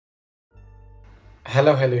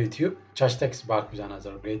Hello YouTube. Chachi is back with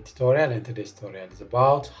another great tutorial, and today's tutorial is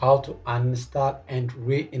about how to uninstall and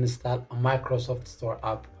reinstall a Microsoft Store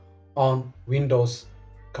app on Windows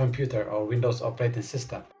computer or Windows operating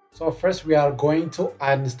system. So first we are going to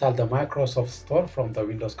uninstall the Microsoft Store from the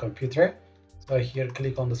Windows computer. So here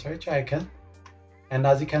click on the search icon, and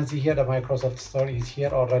as you can see here the Microsoft Store is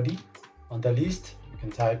here already on the list. You can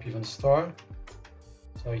type even store.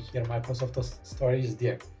 So here Microsoft Store is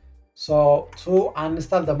there. So to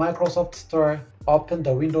uninstall the Microsoft Store, open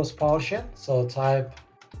the Windows PowerShell. So type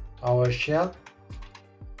PowerShell.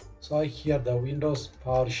 So here the Windows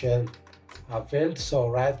PowerShell failed. So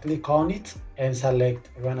right click on it and select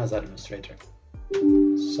Run as Administrator.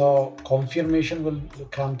 So confirmation will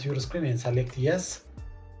come to your screen and select yes.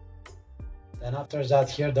 Then after that,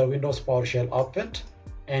 here the Windows PowerShell opened,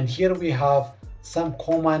 and here we have some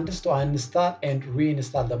commands to uninstall and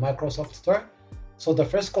reinstall the Microsoft Store. So the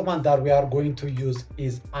first command that we are going to use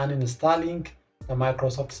is uninstalling the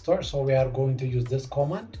Microsoft Store. So we are going to use this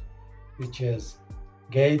command, which is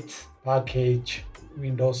get package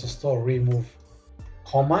Windows Store remove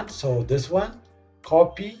command. So this one,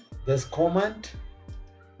 copy this command,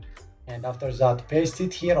 and after that paste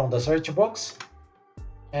it here on the search box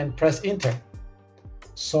and press enter.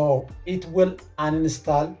 So it will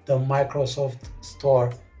uninstall the Microsoft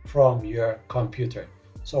Store from your computer.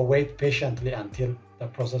 So wait patiently until the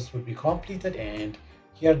process will be completed, and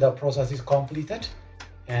here the process is completed.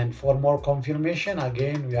 And for more confirmation,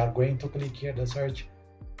 again we are going to click here the search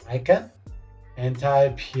icon and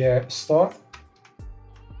type here store,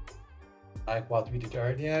 like what we did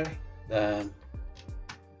earlier. Then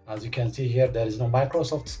as you can see here, there is no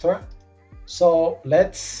Microsoft Store. So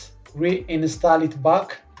let's reinstall it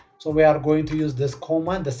back. So we are going to use this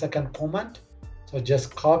command, the second command. So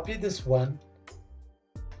just copy this one,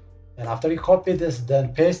 and after you copy this,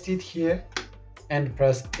 then paste it here and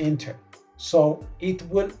press enter. So it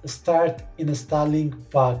will start installing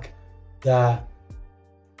back the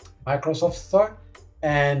Microsoft Store,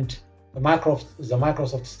 and the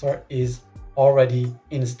Microsoft Store is already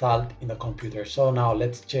installed in the computer. So now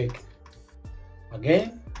let's check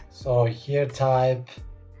again. So here type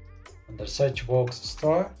under search box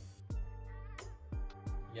store.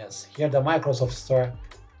 Yes, here the Microsoft Store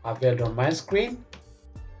appeared on my screen.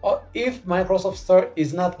 Or if Microsoft Store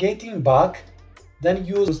is not getting back, then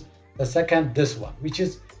use the second, this one, which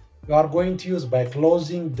is you are going to use by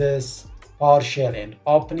closing this PowerShell and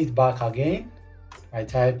open it back again by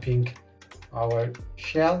typing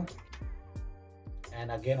PowerShell,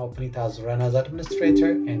 and again open it as Run as Administrator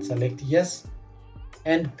and select yes,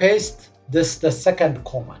 and paste this, the second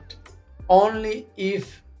command. Only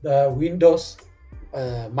if the Windows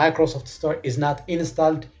Microsoft Store is not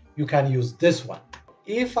installed, you can use this one.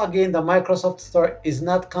 If again the Microsoft Store is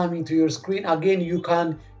not coming to your screen, again you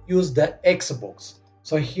can use the Xbox.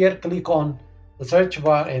 So here click on the search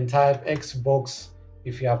bar and type Xbox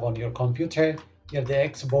if you have on your computer. Here the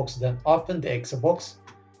Xbox, then open the Xbox,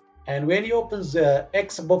 and when you open the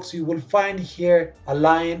Xbox, you will find here a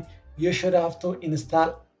line. You should have to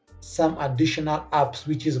install some additional apps,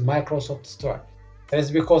 which is Microsoft Store. That is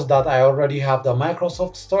because that I already have the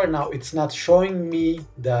Microsoft Store. Now it's not showing me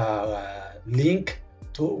the link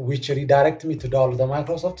to which redirect me to download the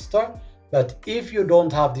Microsoft Store. But if you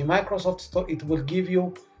don't have the Microsoft Store, it will give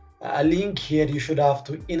you a link here. You should have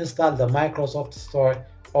to install the Microsoft Store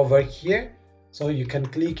over here. So you can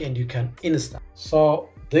click and you can install. So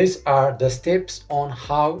these are the steps on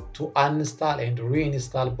how to uninstall and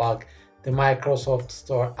reinstall back the Microsoft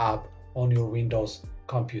Store app on your Windows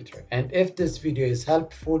computer. And if this video is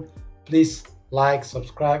helpful, please like,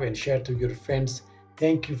 subscribe, and share to your friends.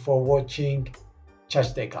 Thank you for watching.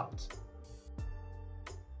 Chachi out.